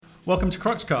Welcome to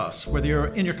Cruxcast. Whether you're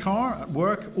in your car, at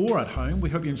work, or at home,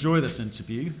 we hope you enjoy this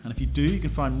interview. And if you do, you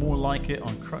can find more like it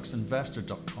on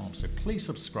cruxinvestor.com. So please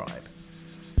subscribe.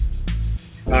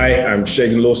 Hi, I'm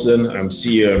Segun Lawson. I'm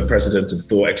CEO and President of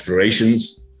Thor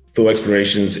Explorations. Thor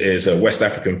Explorations is a West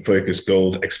African-focused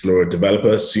gold explorer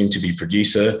developer, soon to be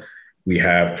producer. We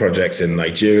have projects in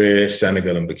Nigeria,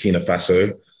 Senegal, and Burkina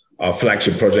Faso. Our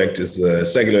flagship project is the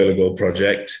Segilola Gold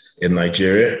Project in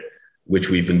Nigeria, which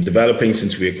we've been developing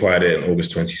since we acquired it in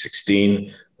August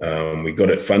 2016. We got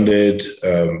it funded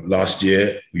last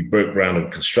year. We broke ground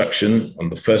on construction on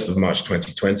the 1st of March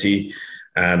 2020,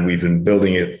 and we've been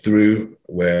building it through.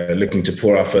 We're looking to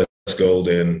pour our first gold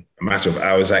in a matter of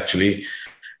hours, actually,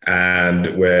 and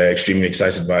we're extremely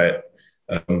excited by it.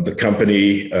 The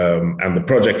company and the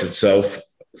project itself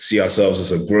see ourselves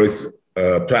as a growth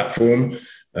platform.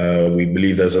 We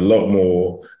believe there's a lot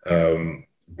more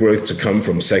growth to come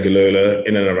from Segilola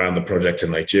in and around the project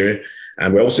in Nigeria.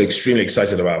 And we're also extremely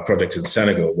excited about our project in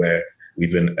Senegal, where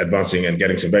we've been advancing and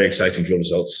getting some very exciting drill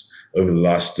results over the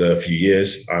last few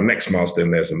years. Our next milestone,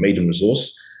 there's a maiden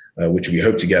resource, which we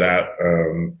hope to get out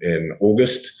in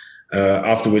August,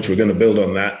 after which we're going to build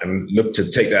on that and look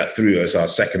to take that through as our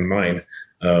second mine,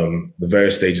 the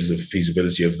various stages of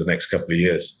feasibility over the next couple of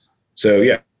years. So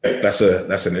yeah, that's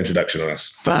an introduction on us.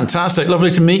 Fantastic.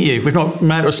 Lovely to meet you. We've not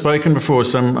met or spoken before,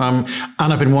 so and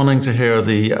I've been wanting to hear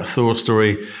the Thor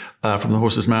story from the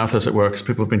horse's mouth, as it were, because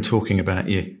people have been talking about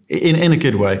you in a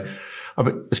good way. I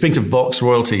was speaking to Vox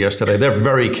Royalty yesterday. They're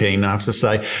very keen, I have to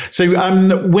say. So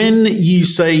when you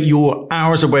say you're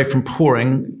hours away from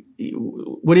pouring,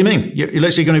 what do you mean? You're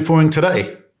literally going to be pouring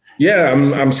today? Yeah,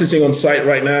 I'm sitting on site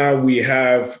right now. We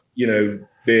have,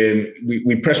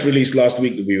 we press released last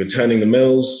week that we were turning the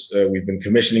mills. We've been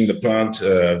commissioning the plant,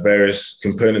 various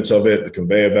components of it, the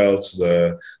conveyor belts,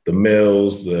 the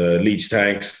mills, the leach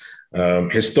tanks.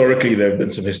 Historically, there have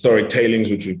been some historic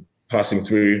tailings which we're passing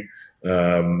through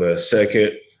the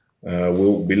circuit.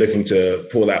 We'll be looking to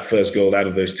pour that first gold out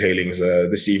of those tailings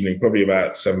this evening, probably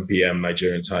about 7 p.m.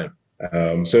 Nigerian time.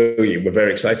 So we're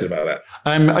very excited about that.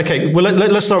 Okay, well,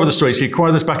 let's start with the story. So you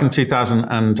acquired this back in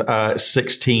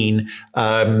 2016,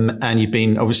 and you've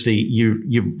been, obviously,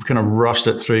 you've kind of rushed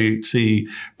it through to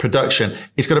production.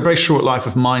 It's got a very short life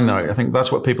of mine, though. I think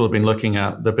that's what people have been looking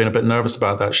at. They've been a bit nervous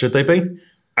about that. Should they be?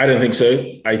 I don't think so.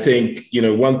 I think,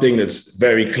 one thing that's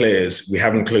very clear is we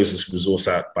haven't closed this resource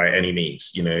out by any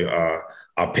means.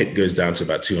 Our pit goes down to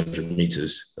about 200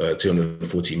 meters,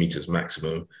 240 meters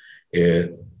maximum.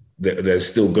 There's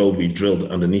still gold we've drilled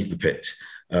underneath the pit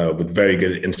with very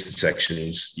good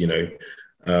intersections,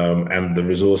 and the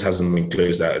resource hasn't been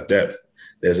closed out at depth.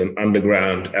 There's an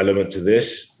underground element to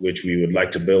this, which we would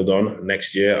like to build on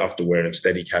next year after we're in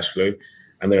steady cash flow.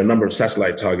 And there are a number of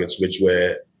satellite targets which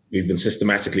we've been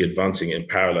systematically advancing in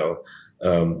parallel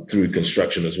through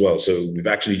construction as well. So we've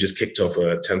actually just kicked off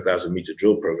a 10,000 meter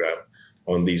drill program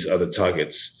on these other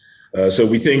targets. So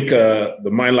we think the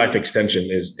mine life extension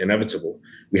is inevitable.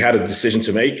 We had a decision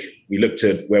to make. We looked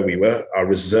at where we were. Our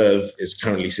reserve is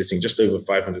currently sitting just over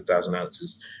 500,000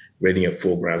 ounces, rating at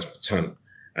 4 grams per ton.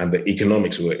 And the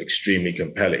economics were extremely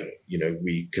compelling.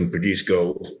 We can produce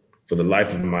gold for the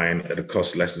life of mine at a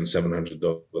cost less than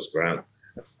 $700 per ounce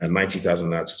and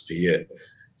 90,000 ounces per year.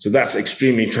 So that's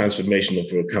extremely transformational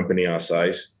for a company our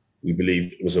size. We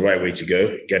believe it was the right way to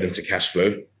go, get into cash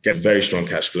flow, get very strong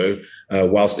cash flow,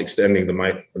 whilst extending the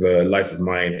life of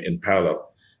mine in parallel.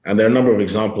 And there are a number of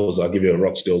examples. I'll give you a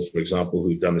Roxgold, for example,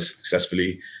 who've done this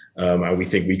successfully, and we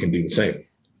think we can do the same.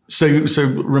 So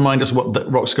remind us what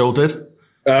Roxgold did.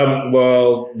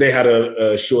 Well, they had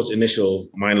a short initial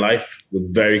mine life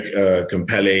with very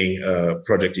compelling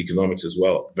project economics as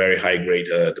well, very high-grade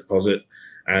deposit,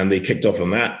 and they kicked off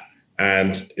on that.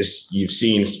 And you've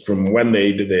seen from when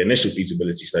they did the initial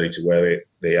feasibility study to where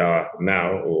they are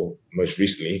now, or most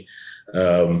recently,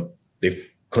 they've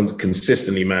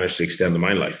consistently managed to extend the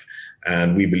mine life.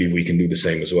 And we believe we can do the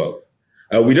same as well.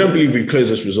 We don't believe we've closed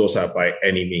this resource out by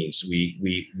any means.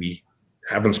 We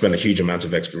haven't spent a huge amount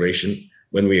of exploration.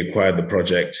 When we acquired the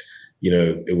project,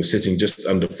 it was sitting just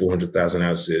under 400,000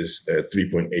 ounces at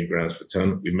 3.8 grams per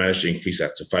ton. We've managed to increase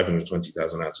that to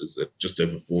 520,000 ounces at just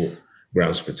over 4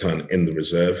 grams per ton in the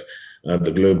reserve.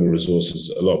 The global resource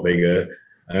is a lot bigger.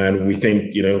 And we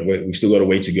think, we've still got a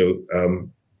way to go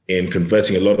in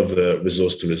converting a lot of the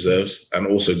resource to reserves and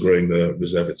also growing the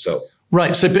reserve itself.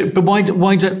 Right. So, but why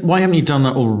haven't you done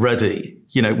that already?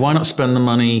 Why not spend the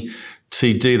money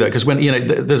to do that? Because when,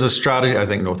 there's a strategy, I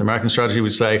think North American strategy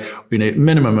would say,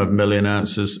 minimum of 1 million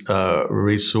ounces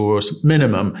resource,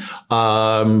 minimum,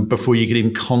 before you could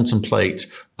even contemplate,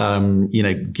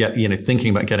 thinking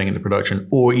about getting into production,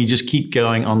 or you just keep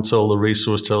going until the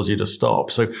resource tells you to stop.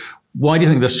 So why do you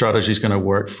think this strategy is going to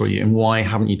work for you, and why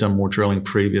haven't you done more drilling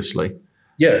previously?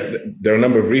 Yeah, there are a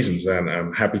number of reasons, and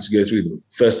I'm happy to go through them.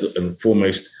 First and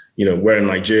foremost, we're in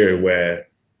Nigeria where,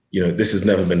 this has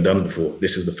never been done before.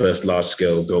 This is the first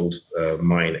large-scale gold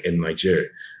mine in Nigeria.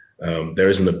 There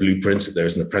isn't a blueprint, there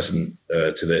isn't a precedent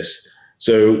to this.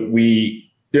 So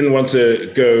we didn't want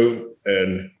to go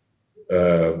and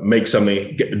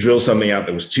drill something out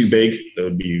that was too big. That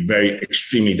would be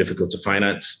extremely difficult to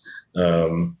finance.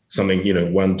 Something,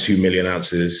 1-2 million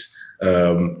ounces,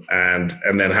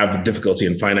 and then have difficulty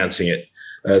in financing it.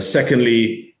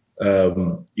 Secondly,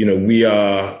 the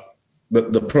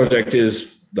project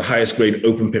is the highest grade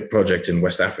open pit project in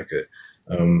West Africa.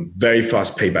 Very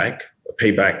fast payback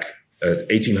at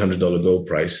 $1,800 gold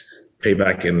price,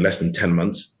 payback in less than 10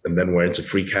 months, and then we're into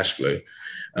free cash flow.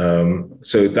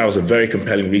 So that was a very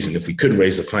compelling reason. If we could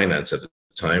raise the finance at the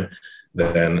time,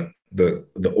 then the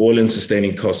all-in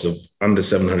sustaining cost of under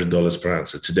 $700 per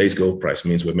ounce at today's gold price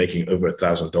means we're making over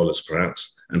 $1,000 per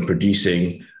ounce and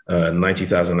producing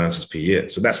 90,000 ounces per year.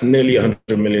 So that's nearly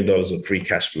 $100 million of free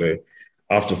cash flow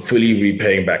after fully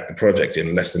repaying back the project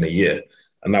in less than a year.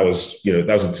 And that was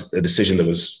a decision that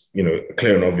was,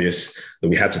 clear and obvious that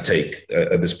we had to take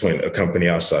at this point, a company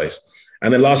our size.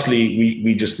 And then lastly,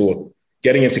 we just thought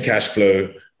getting into cash flow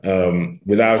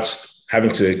without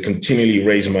having to continually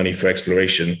raise money for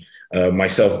exploration,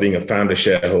 myself being a founder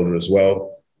shareholder as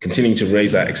well, continuing to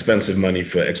raise that expensive money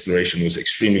for exploration was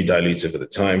extremely dilutive at the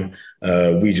time.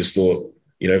 We just thought,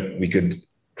 we could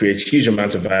create a huge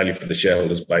amount of value for the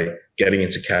shareholders by getting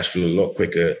into cash flow a lot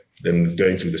quicker than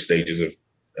going through the stages of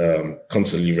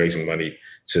constantly raising money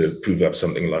to prove up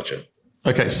something larger.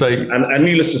 Okay, so and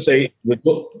needless to say,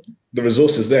 the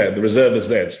resource is there, the reserve is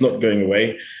there. It's not going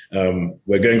away.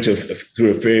 We're going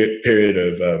through a period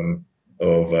of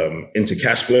into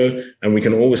cash flow, and we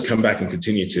can always come back and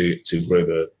continue to grow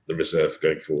the reserve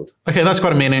going forward. Okay, that's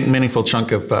quite a meaningful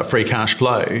chunk of free cash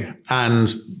flow,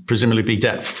 and presumably be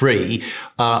debt free.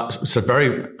 So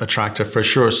very attractive for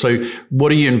sure. So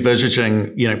what are you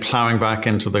envisaging, plowing back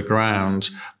into the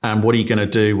ground, and what are you going to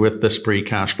do with this free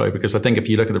cash flow? Because I think if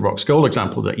you look at the Rox Gold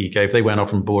example that you gave, they went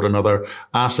off and bought another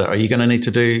asset. Are you going to need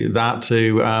to do that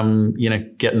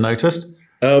to, get noticed?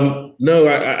 No,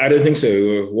 I don't think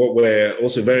so. What we're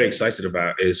also very excited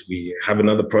about is we have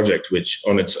another project which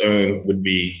on its own would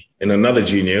be, in another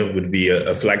junior, would be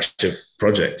a flagship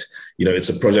project. It's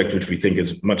a project which we think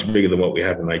is much bigger than what we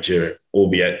have in Nigeria,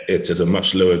 albeit it's at a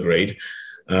much lower grade.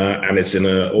 And it's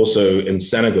also in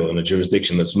Senegal, in a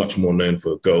jurisdiction that's much more known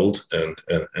for gold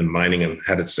and mining, and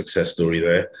had its success story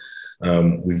there.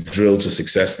 We've drilled to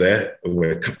success there.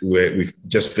 We've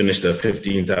just finished a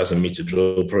 15,000 meter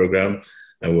drill program,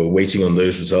 and we're waiting on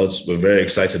those results. We're very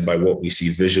excited by what we see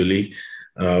visually.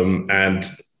 And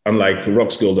unlike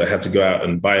Rox Gold, I had to go out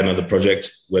and buy another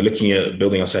project, we're looking at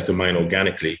building our second mine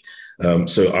organically.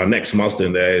 So our next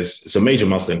milestone there it's a major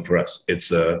milestone for us.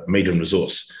 It's a maiden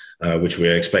resource, which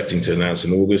we're expecting to announce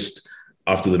in August.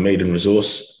 After the maiden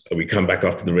resource, we come back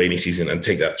after the rainy season and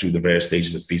take that through the various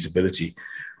stages of feasibility.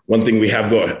 One thing we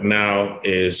have got now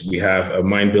is we have a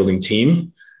mine building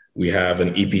team. We have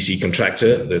an EPC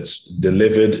contractor that's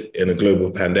delivered in a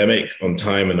global pandemic on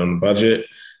time and on budget.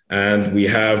 And we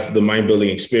have the mine building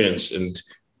experience. And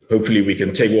hopefully we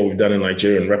can take what we've done in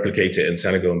Nigeria and replicate it in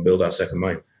Senegal and build our second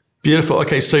mine. Beautiful.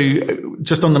 Okay, so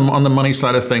just on the money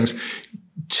side of things,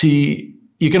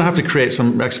 you're going to have to create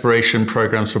some exploration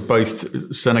programs for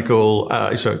both Senegal.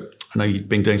 So I know you've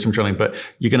been doing some drilling, but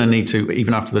you're going to need to,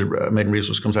 even after the maiden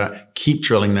resource comes out, keep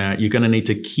drilling there. You're going to need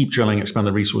to keep drilling, expand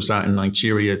the resource out in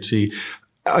Nigeria.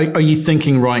 Are you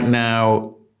thinking right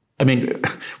now? I mean,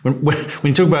 when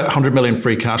you talk about 100 million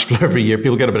free cash flow every year,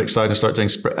 people get a bit excited and start doing,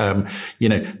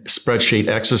 spreadsheet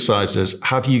exercises.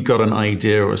 Have you got an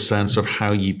idea or a sense of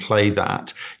how you play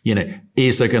that?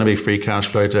 Is there going to be free cash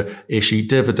flow to issue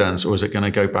dividends, or is it going to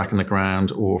go back in the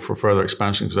ground or for further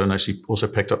expansion? Because I know you also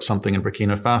picked up something in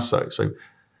Burkina Faso. So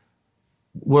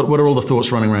what are all the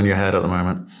thoughts running around your head at the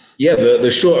moment? Yeah,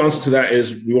 the short answer to that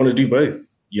is we want to do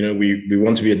both. We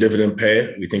want to be a dividend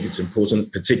payer. We think it's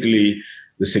important, particularly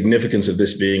the significance of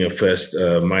this being a first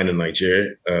mine in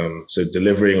Nigeria, so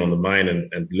delivering on the mine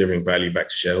and delivering value back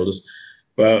to shareholders.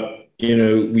 But,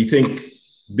 we think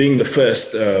being the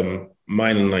first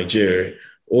mine in Nigeria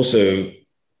also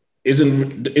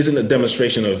isn't a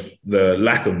demonstration of the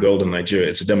lack of gold in Nigeria.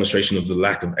 It's a demonstration of the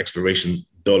lack of exploration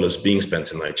dollars being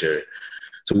spent in Nigeria.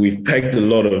 So we've pegged a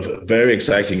lot of very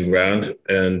exciting ground,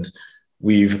 and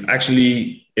we've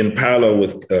actually, in parallel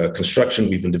with construction,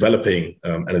 we've been developing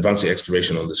and advancing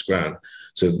exploration on this ground.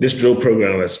 So this drill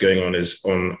program that's going on is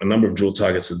on a number of drill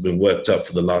targets that have been worked up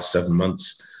for the last 7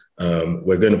 months.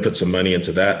 We're going to put some money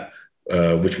into that,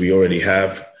 which we already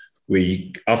have.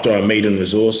 After our maiden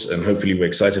resource, and hopefully we're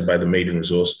excited by the maiden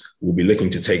resource, we'll be looking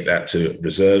to take that to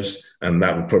reserves, and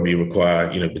that would probably require,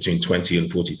 between 20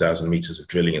 and 40,000 meters of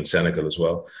drilling in Senegal as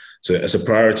well. So as a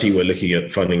priority, we're looking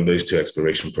at funding those 2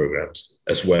 exploration programs,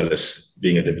 as well as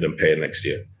being a dividend payer next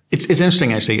year. It's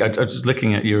interesting, actually. I was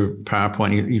looking at your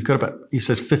PowerPoint. You've got about, it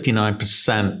says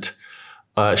 59%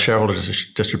 shareholder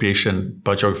distribution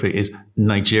by geography is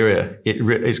Nigeria.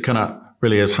 It's kind of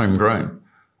really is homegrown.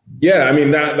 Yeah, I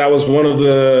mean, that was one of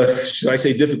the, should I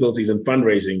say, difficulties in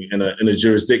fundraising in a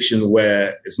jurisdiction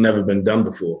where it's never been done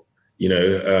before,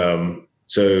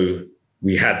 So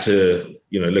we had to,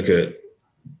 look at,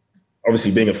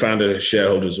 obviously being a founder,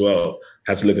 shareholder as well,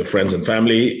 had to look at friends and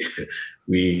family.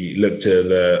 We looked to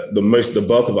the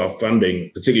bulk of our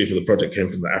funding, particularly for the project, came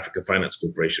from the Africa Finance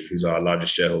Corporation, who's our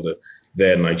largest shareholder.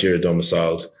 They're Nigeria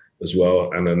domiciled as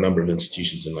well, and a number of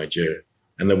institutions in Nigeria.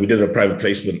 And then we did a private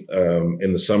placement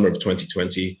in the summer of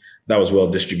 2020. That was well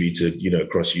distributed,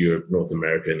 across Europe, North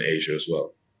America, and Asia as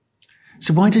well.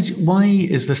 So why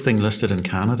is this thing listed in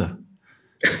Canada?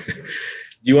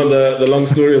 You want the long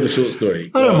story or the short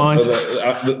story? I don't mind.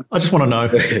 I just want to know.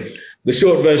 The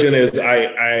short version is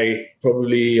I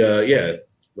probably,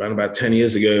 around about 10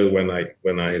 years ago when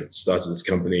I had started this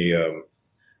company,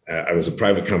 I was a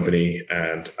private company,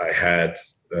 and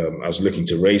I was looking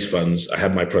to raise funds. I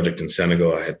had my project in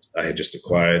Senegal. I had just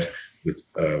acquired with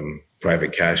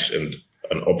private cash and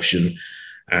an option.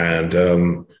 And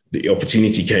the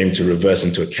opportunity came to reverse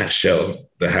into a cash shell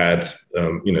that had,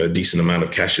 a decent amount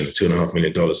of cash in, $2.5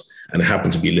 million. And it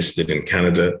happened to be listed in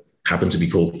Canada, happened to be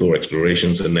called Thor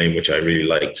Explorations, a name which I really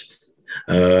liked.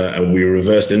 And we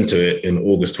reversed into it in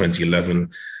August 2011,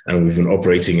 and we've been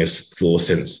operating as Thor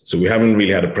since. So we haven't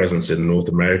really had a presence in North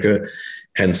America,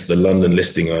 hence the London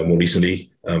listing more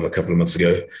recently, a couple of months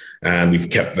ago. And we've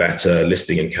kept that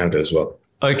listing in Canada as well.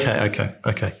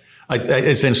 Okay.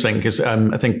 It's interesting because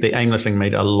I think the AIM listing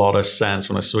made a lot of sense.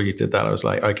 When I saw you did that, I was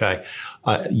like, okay,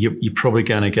 you're probably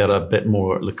going to get a bit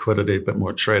more liquidity, a bit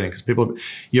more trading, because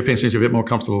Europeans seem to be a bit more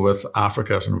comfortable with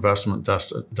Africa as an investment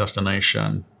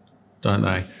destination, don't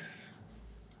they?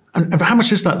 And how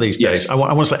much is that these days? Yes. I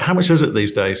want to say, how much is it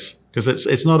these days? Because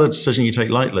it's not a decision you take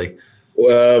lightly.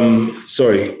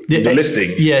 The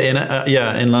listing.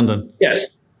 Yeah, in London.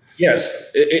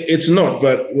 Yes, it's not.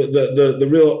 But the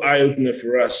real eye opener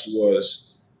for us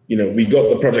was, we got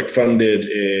the project funded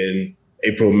in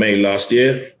April, May last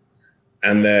year,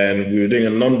 and then we were doing a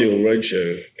non-deal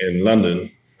roadshow in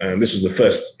London, and this was the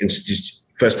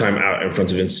first time out in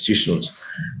front of institutionals,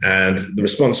 and the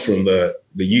response from the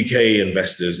UK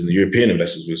investors and the European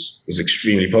investors was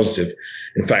extremely positive.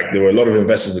 In fact, there were a lot of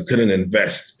investors that couldn't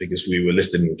invest because we were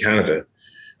listed in Canada,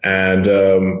 and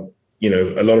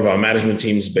a lot of our management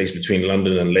teams based between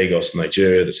London and Lagos,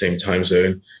 Nigeria, the same time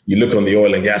zone. You look on the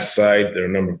oil and gas side, there are a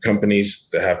number of companies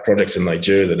that have projects in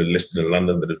Nigeria that are listed in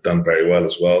London that have done very well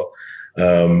as well.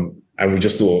 And we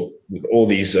just thought with all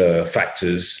these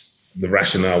factors, the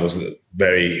rationale was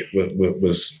very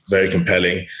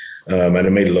compelling, and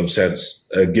it made a lot of sense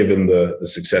given the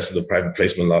success of the private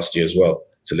placement last year as well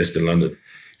to list in London.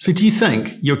 So do you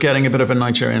think you're getting a bit of a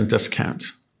Nigerian discount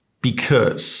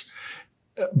because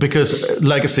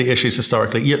legacy issues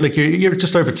historically, you're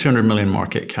just over 200 million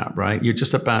market cap, right? You're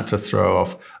just about to throw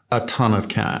off a ton of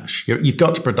cash. You've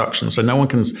got to production, so no one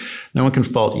can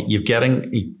fault you. You're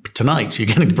getting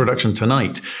to production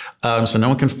tonight, so no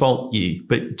one can fault you.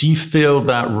 But do you feel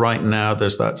that right now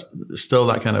there's still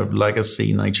that kind of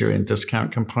legacy Nigerian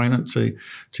discount component to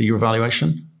your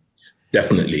valuation?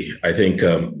 Definitely. I think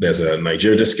there's a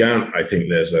Nigeria discount. I think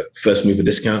there's a first mover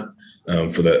discount.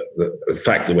 For the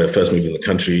fact that we're first mover in the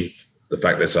country, the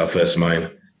fact that it's our first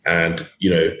mine, and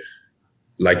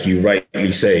like you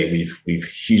rightly say, we've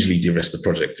hugely de-risked the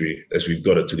project through as we've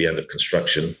got it to the end of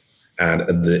construction, and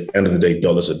at the end of the day,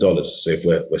 dollars are dollars. So if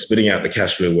we're spitting out the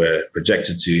cash flow we're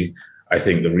projected to, I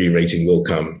think the re-rating will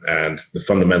come, and the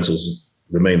fundamentals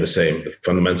remain the same. The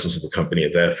fundamentals of the company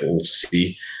are there for all to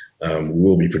see. We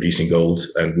will be producing gold,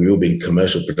 and we will be in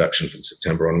commercial production from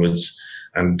September onwards,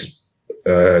 and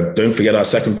don't forget our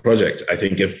second project. I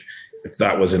think if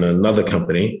that was in another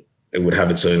company, it would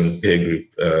have its own peer group,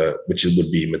 which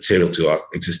would be material to our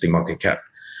existing market cap.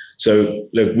 So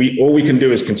look, all we can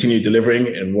do is continue delivering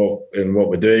in what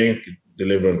we're doing,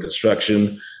 deliver on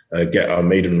construction, get our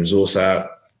maiden resource out,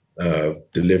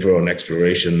 deliver on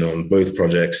exploration on both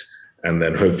projects, and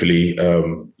then hopefully,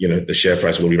 the share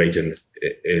price will re-rate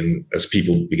in as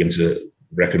people begin to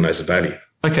recognize the value.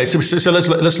 Okay, so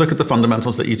let's look at the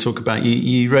fundamentals that you talk about.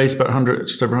 You raised about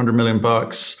just over $100 million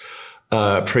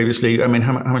previously. I mean,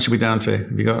 how much are we down to?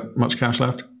 Have you got much cash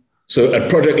left? So at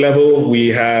project level, we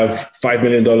have $5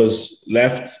 million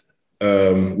left.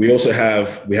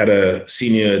 We had a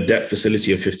senior debt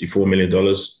facility of $54 million.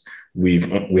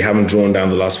 We haven't drawn down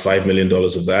the last $5 million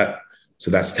of that.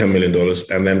 So that's $10 million.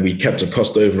 And then we kept a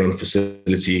cost overrun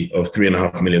facility of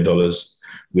 $3.5 million,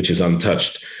 which is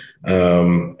untouched.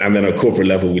 And then at corporate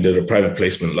level, we did a private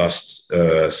placement last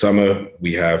summer.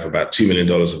 We have about $2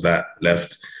 million of that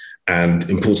left. And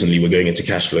importantly, we're going into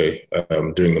cash flow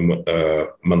during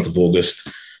the month of August.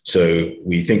 So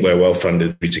we think we're well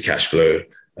funded through to cash flow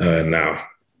now.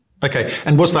 Okay,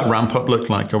 and what's that ramp up look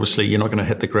like? Obviously, you're not going to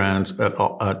hit the ground at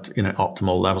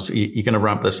optimal levels. You're going to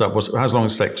ramp this up. How long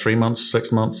does it take? 3 months,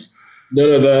 6 months?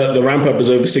 No, the ramp up is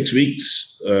over 6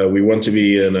 weeks. We want to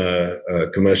be in a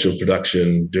commercial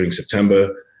production during September.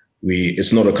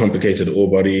 It's not a complicated ore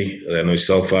body. There are no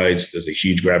sulfides. There's a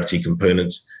huge gravity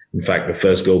component. In fact, the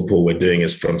first gold pour we're doing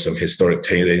is from some historic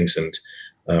tailings, and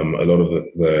a lot of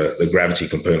the gravity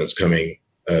components coming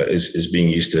is being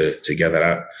used to get that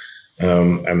out.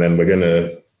 And then we're going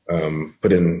to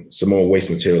put in some more waste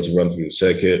material to run through the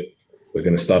circuit. We're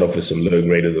going to start off with some low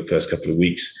grade of the first couple of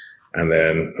weeks. And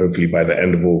then hopefully by the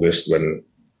end of August, when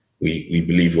we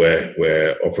believe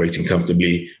we're operating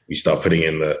comfortably, we start putting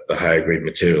in the higher grade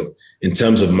material. In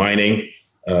terms of mining,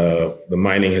 the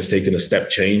mining has taken a step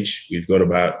change. We've got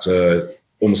about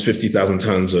almost 50,000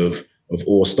 tons of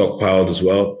ore stockpiled as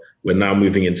well. We're now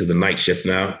moving into the night shift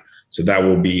now. So that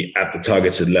will be at the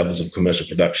targeted levels of commercial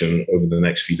production over the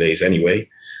next few days anyway.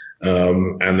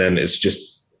 And then it's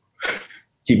just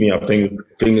keeping our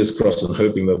fingers crossed and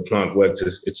hoping the plant works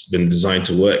as it's been designed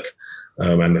to work,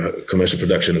 and commercial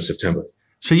production in September.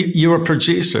 So you're a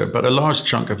producer, but a large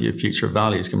chunk of your future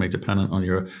value is going to be dependent on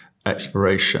your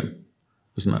exploration,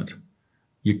 isn't it?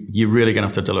 You're really going to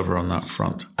have to deliver on that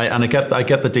front. I get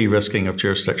the de-risking of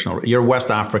jurisdictional. You're a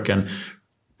West African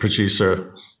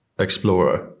producer,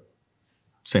 explorer,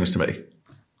 seems to me. Is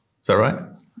that right?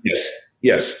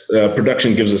 Yes.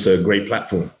 Production gives us a great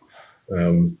platform.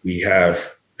 We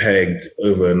have pegged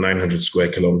over 900 square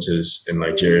kilometers in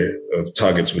Nigeria of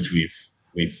targets which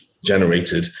we've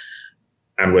generated,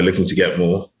 and we're looking to get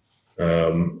more.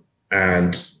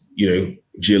 And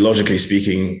geologically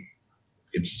speaking,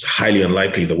 it's highly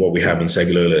unlikely that what we have in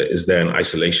Segilola is there in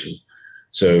isolation.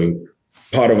 So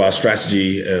part of our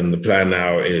strategy and the plan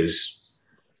now is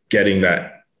getting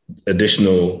that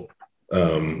additional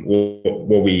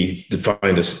what we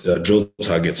defined as drill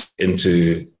targets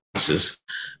into masses.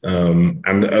 And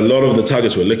a lot of the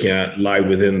targets we're looking at lie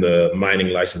within the mining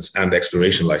license and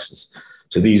exploration license.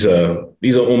 So these are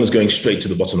almost going straight to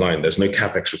the bottom line. There's no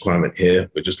CapEx requirement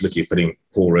here. We're just looking at putting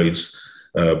haul roads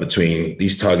between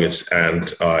these targets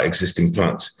and our existing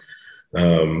plants.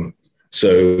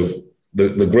 So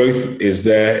the growth is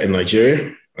there in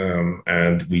Nigeria,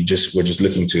 and we're just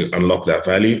looking to unlock that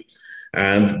value.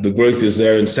 And the growth is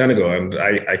there in Senegal. And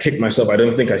I kick myself. I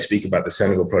don't think I speak about the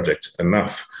Senegal project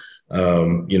enough.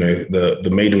 The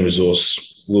maiden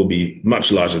resource will be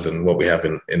much larger than what we have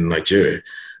in Nigeria.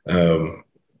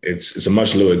 It's a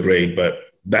much lower grade, but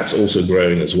that's also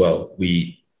growing as well.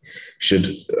 We should,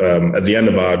 at the end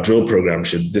of our drill program,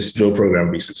 should this drill program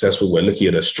be successful, we're looking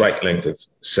at a strike length of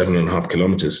 7.5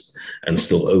 kilometers and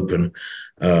still open.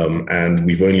 And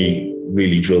we've only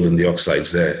really drilled in the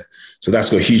oxides there. So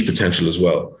that's got huge potential as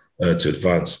well to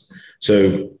advance.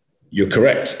 So you're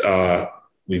correct.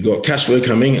 We've got cash flow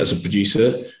coming as a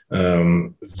producer,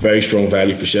 very strong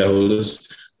value for shareholders.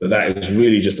 But that is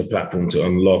really just a platform to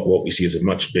unlock what we see as a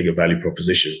much bigger value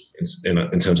proposition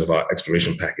in terms of our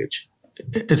exploration package.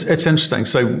 It's interesting.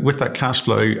 So with that cash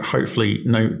flow, hopefully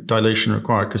no dilution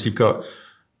required, because you've got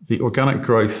the organic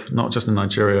growth, not just in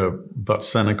Nigeria, but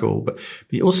Senegal, but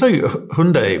also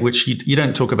Houndé, which you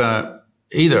don't talk about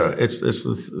either. It's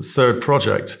the third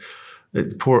project.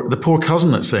 The poor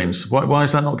cousin, it seems. Why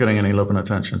is that not getting any love and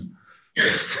attention?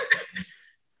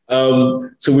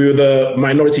 So we were the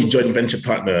minority joint venture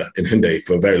partner in Houndé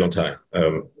for a very long time.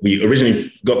 We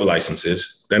originally got the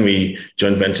licenses, then we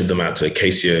joint ventured them out to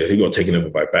Acacia, who got taken over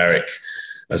by Barrick.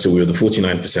 So we were the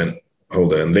 49%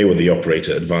 holder, and they were the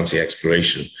operator, Advancing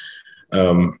Exploration.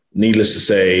 Needless to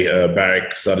say,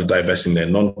 Barrick started divesting their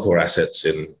non-core assets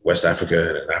in West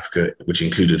Africa and Africa, which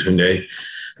included Houndé.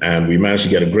 And we managed to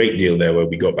get a great deal there where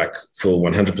we got back full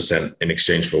 100% in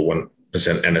exchange for 1%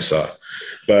 NSR.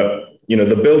 But,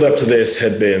 the build up to this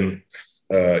had been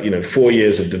 4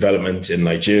 years of development in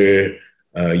Nigeria,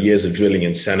 years of drilling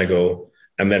in Senegal,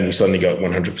 and then we suddenly got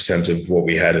 100% of what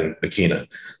we had in Burkina.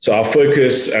 So our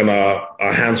focus and our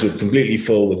hands were completely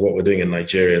full with what we're doing in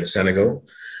Nigeria and Senegal.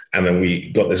 And then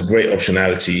we got this great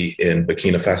optionality in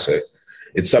Burkina Faso.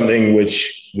 It's something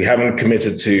which we haven't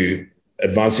committed to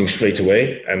advancing straight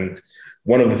away. And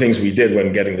one of the things we did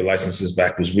when getting the licenses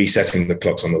back was resetting the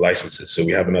clocks on the licenses. So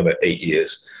we have another 8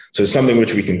 years. So it's something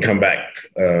which we can come back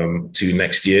to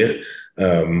next year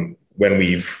when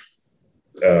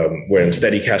we're in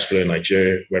steady cash flow in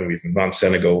Nigeria, when we've advanced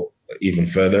Senegal even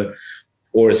further.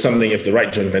 Or it's something, if the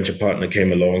right joint venture partner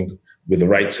came along with the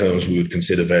right terms, we would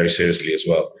consider very seriously as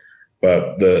well.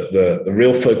 But the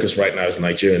real focus right now is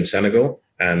Nigeria and Senegal,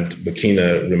 and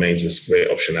Burkina remains this great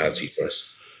optionality for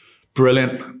us.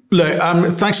 Brilliant.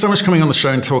 Look, thanks so much for coming on the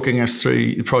show and talking us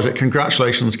through the project.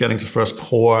 Congratulations getting to first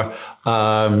pour.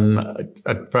 I'm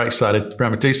very excited.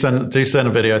 Remember, do send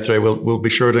a video through. We'll be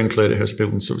sure to include it here so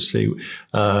people can sort of see,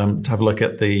 to have a look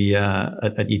at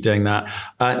at you doing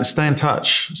that. Stay in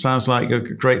touch. Sounds like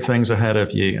great things ahead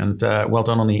of you, and well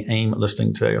done on the AIM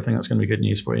listing too. I think that's going to be good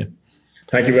news for you.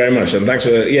 Thank you very much, and thanks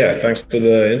for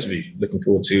the interview. Looking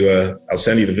forward to. I'll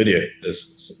send you the video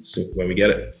when we get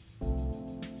it.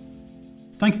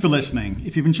 Thank you for listening.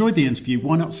 If you've enjoyed the interview,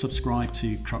 why not subscribe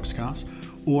to Cruxcast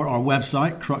or our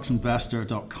website,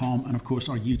 cruxinvestor.com, and of course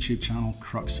our YouTube channel,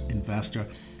 Crux Investor.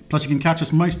 Plus you can catch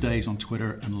us most days on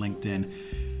Twitter and LinkedIn.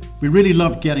 We really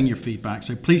love getting your feedback,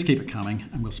 so please keep it coming,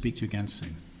 and we'll speak to you again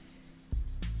soon.